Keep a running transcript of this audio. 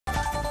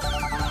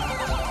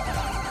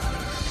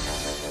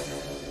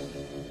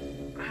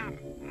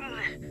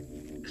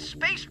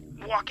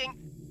spacewalking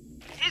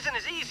isn't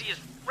as easy as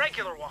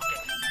regular walking.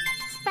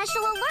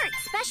 Special alert!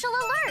 Special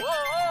alert!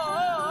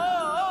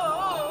 Whoa.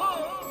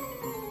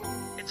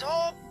 It's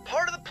all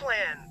part of the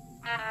plan.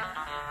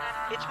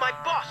 It's my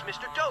boss,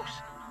 Mr.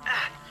 Dose.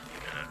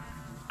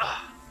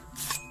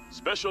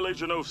 Special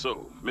Agent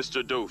Oso,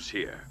 Mr. Dose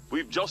here.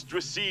 We've just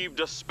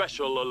received a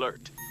special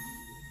alert.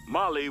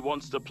 Molly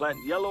wants to plant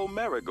yellow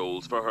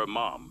marigolds for her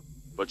mom,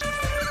 but...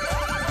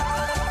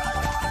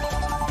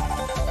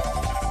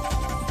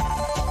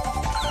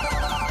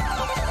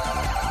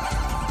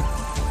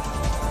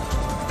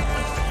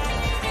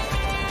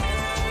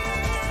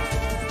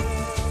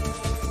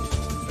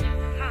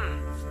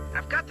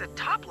 I've got the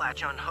top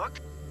latch unhooked.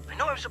 I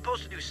know I'm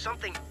supposed to do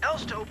something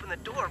else to open the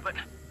door, but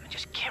I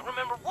just can't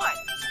remember what.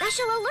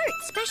 Special alert!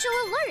 Special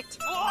alert!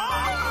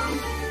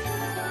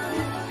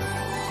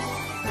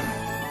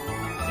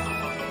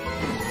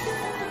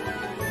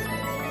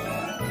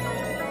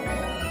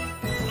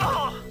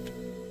 Oh!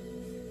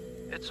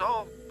 It's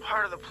all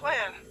part of the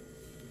plan,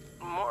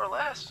 more or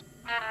less.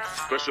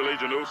 Special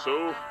Agent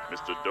Oso,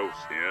 Mr. Dose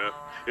here.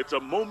 It's a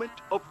moment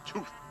of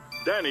truth.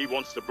 Danny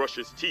wants to brush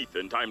his teeth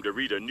in time to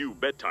read a new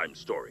bedtime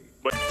story,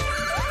 but...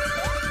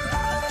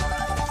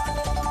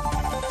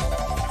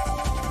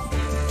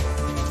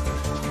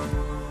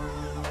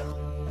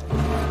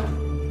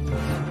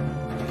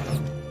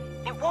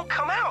 It won't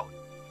come out.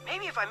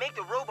 Maybe if I make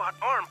the robot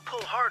arm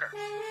pull harder.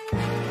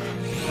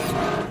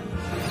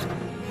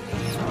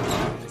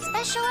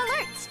 Special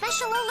alert!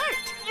 Special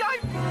alert!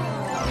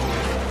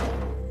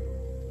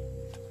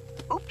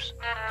 Oops.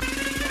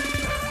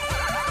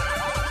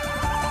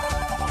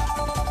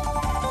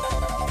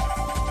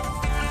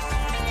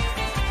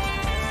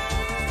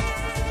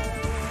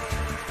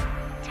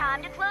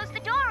 Time to close the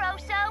door,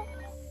 Oso.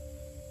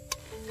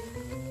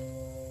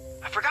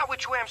 I forgot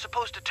which way I'm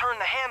supposed to turn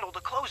the handle to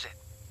close it.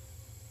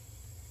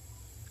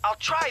 I'll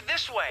try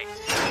this way.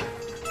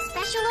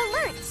 Special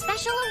alert!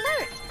 Special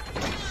alert!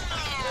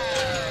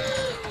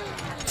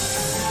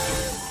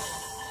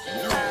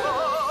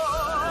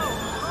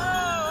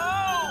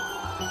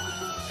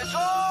 It's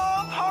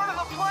all part of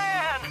the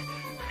plan.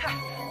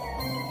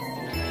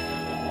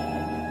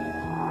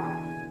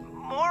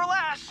 More or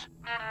less.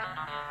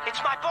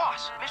 It's my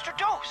boss, Mr.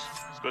 Dose.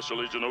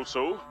 Special Agent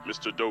Oso,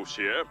 Mr. Dose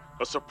here.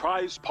 A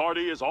surprise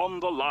party is on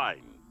the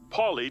line.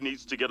 Paulie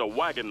needs to get a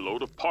wagon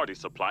load of party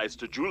supplies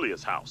to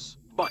Julia's house.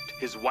 But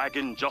his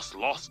wagon just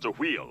lost a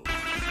wheel.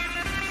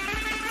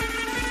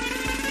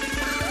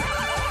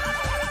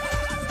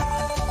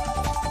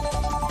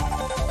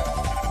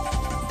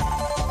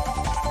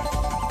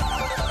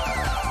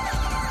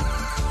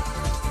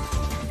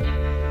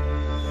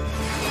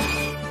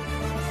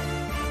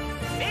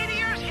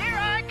 Meteors, here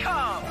I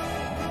come.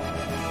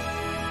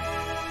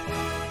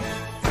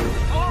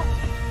 Whoa.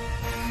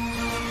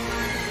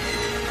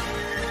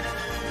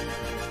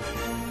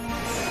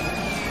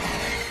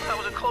 That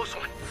was a close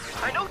one.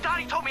 I know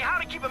Dottie told me how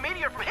to keep a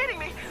meteor from hitting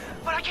me,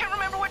 but I can't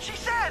remember what she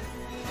said.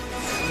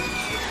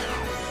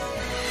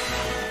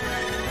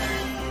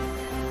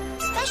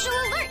 Special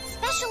alert!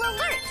 Special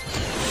alert!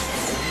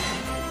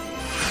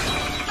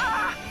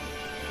 Ah!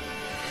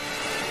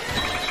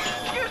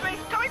 Excuse me,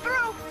 coming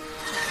through.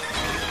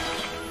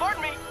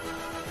 Pardon me.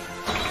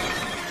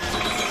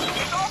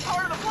 It's all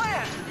part of the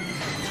plan,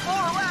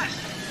 more or less.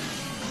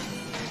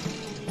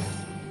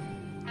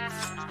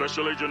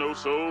 Special Agent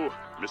Oso,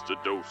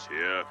 Mr. Dose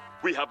here.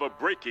 We have a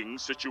breaking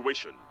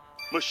situation.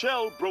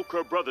 Michelle broke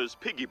her brother's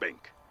piggy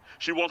bank.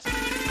 She wants...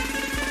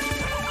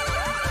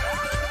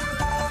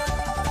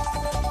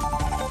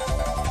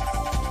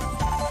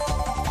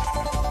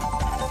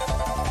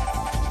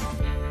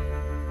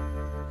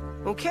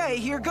 Okay,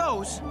 here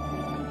goes.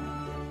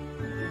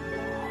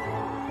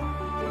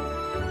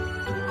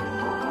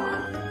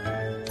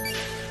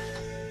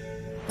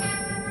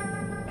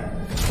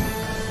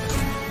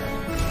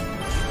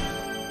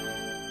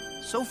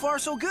 So far,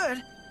 so good.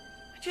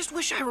 I just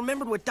wish I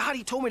remembered what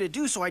Dottie told me to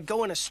do so I'd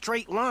go in a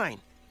straight line.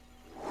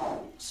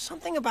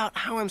 Something about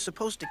how I'm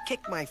supposed to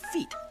kick my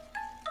feet.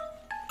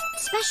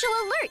 Special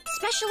alert!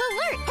 Special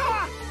alert!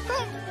 Ah!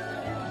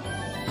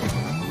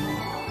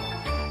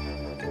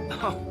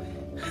 Oh.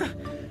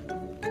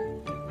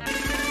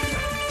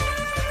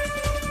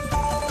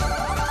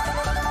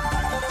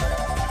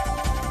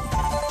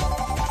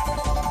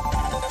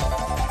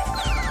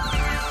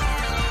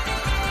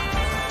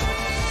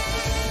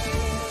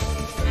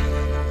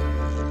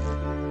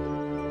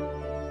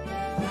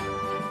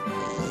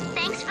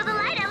 Thanks for the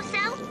light,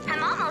 Oso.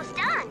 I'm almost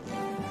done.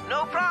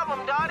 No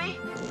problem, Dottie.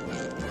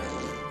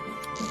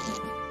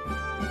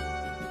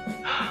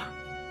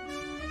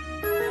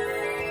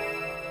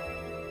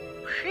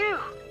 Phew.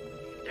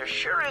 There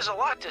sure is a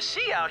lot to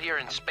see out here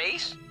in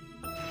space.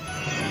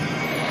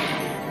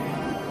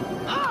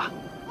 Ah!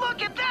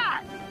 Look at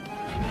that!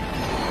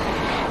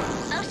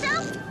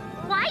 Oso,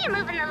 why are you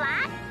moving the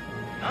light?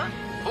 Huh?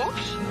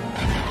 Oops.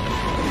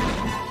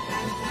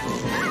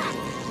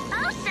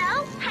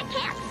 Oso, I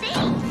can't see.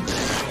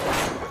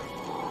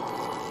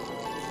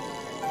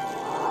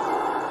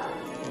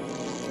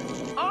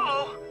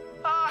 Uh-oh.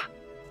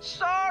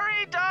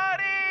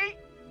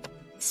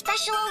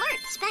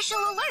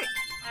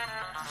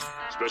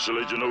 Special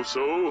Agent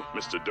Oso,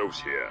 Mr. Dose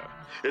here.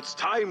 It's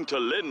time to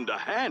lend a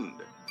hand.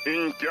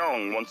 In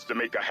Kyung wants to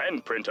make a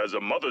handprint as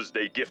a Mother's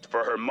Day gift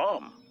for her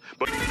mom.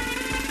 But...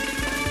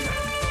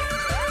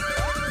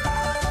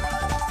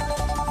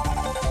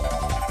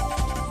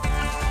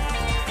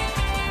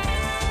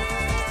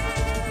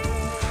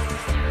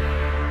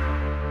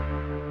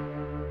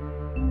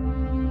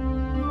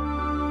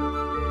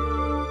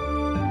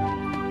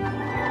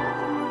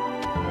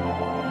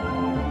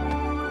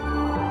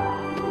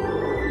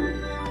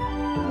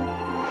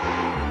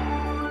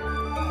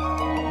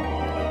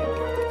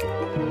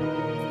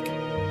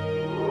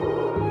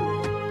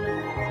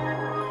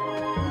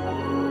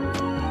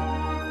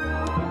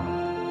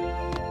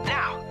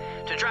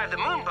 drive the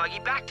moon buggy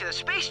back to the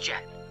space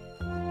jet.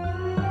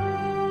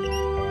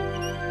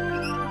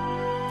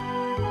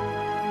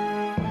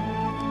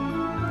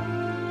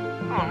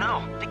 Oh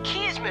no, the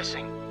key is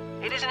missing.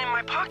 It isn't in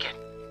my pocket.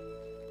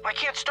 I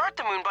can't start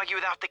the moon buggy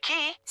without the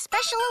key.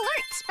 Special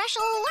alert!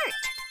 Special alert!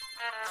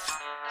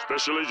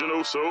 Special Agent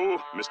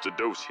Oso, Mr.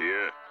 Dose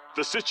here.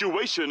 The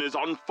situation is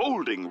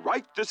unfolding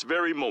right this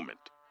very moment.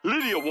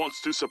 Lydia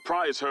wants to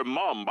surprise her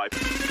mom by...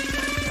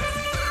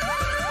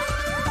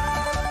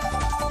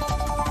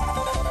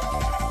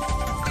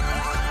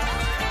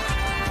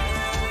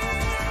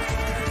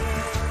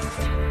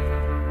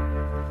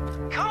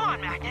 Come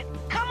on, Magnet.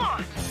 Come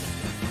on.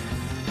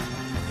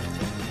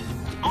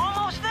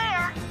 Almost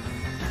there.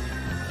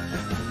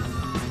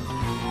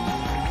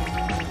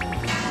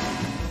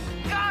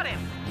 Got him.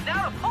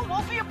 Now the pull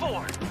won't be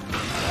aboard.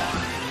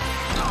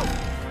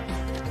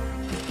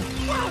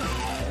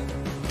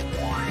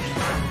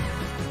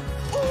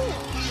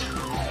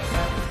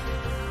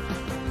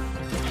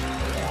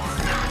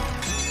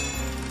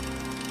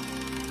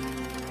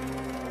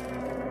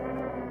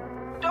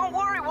 Don't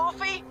worry,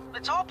 Wolfie.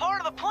 It's all part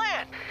of the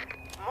plan.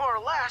 More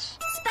or less.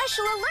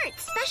 Special alert!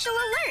 Special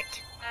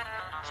alert!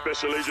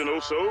 Special Agent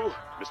Oso,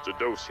 Mr.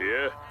 Dose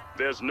here.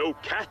 There's no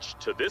catch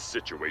to this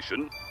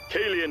situation.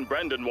 Kaylee and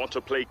Brandon want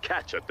to play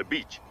catch at the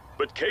beach,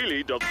 but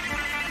Kaylee doesn't...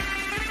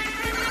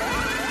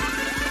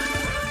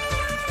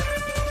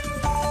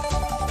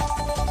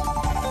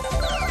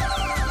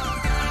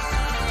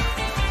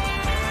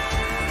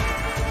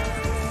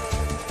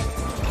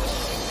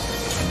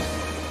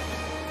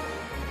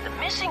 The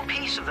missing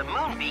piece of the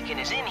moon beacon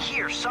is in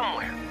here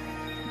somewhere.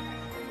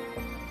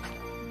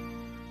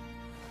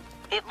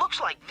 It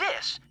looks like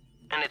this,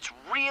 and it's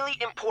really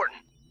important.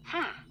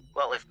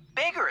 Well, if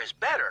bigger is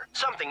better,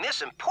 something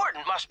this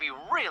important must be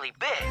really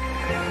big.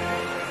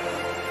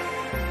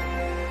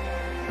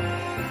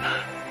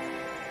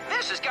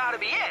 This has got to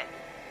be it.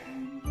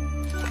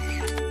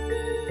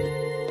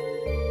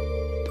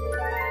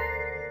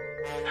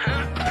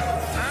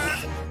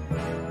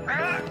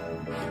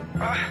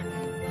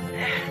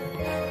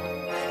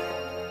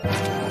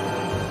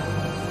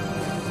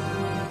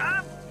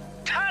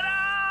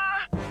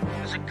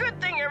 It's a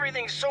good thing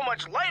everything's so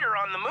much lighter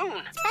on the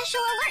moon. Special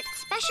alert!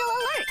 Special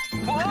alert!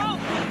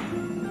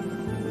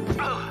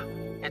 Whoa!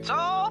 It's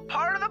all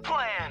part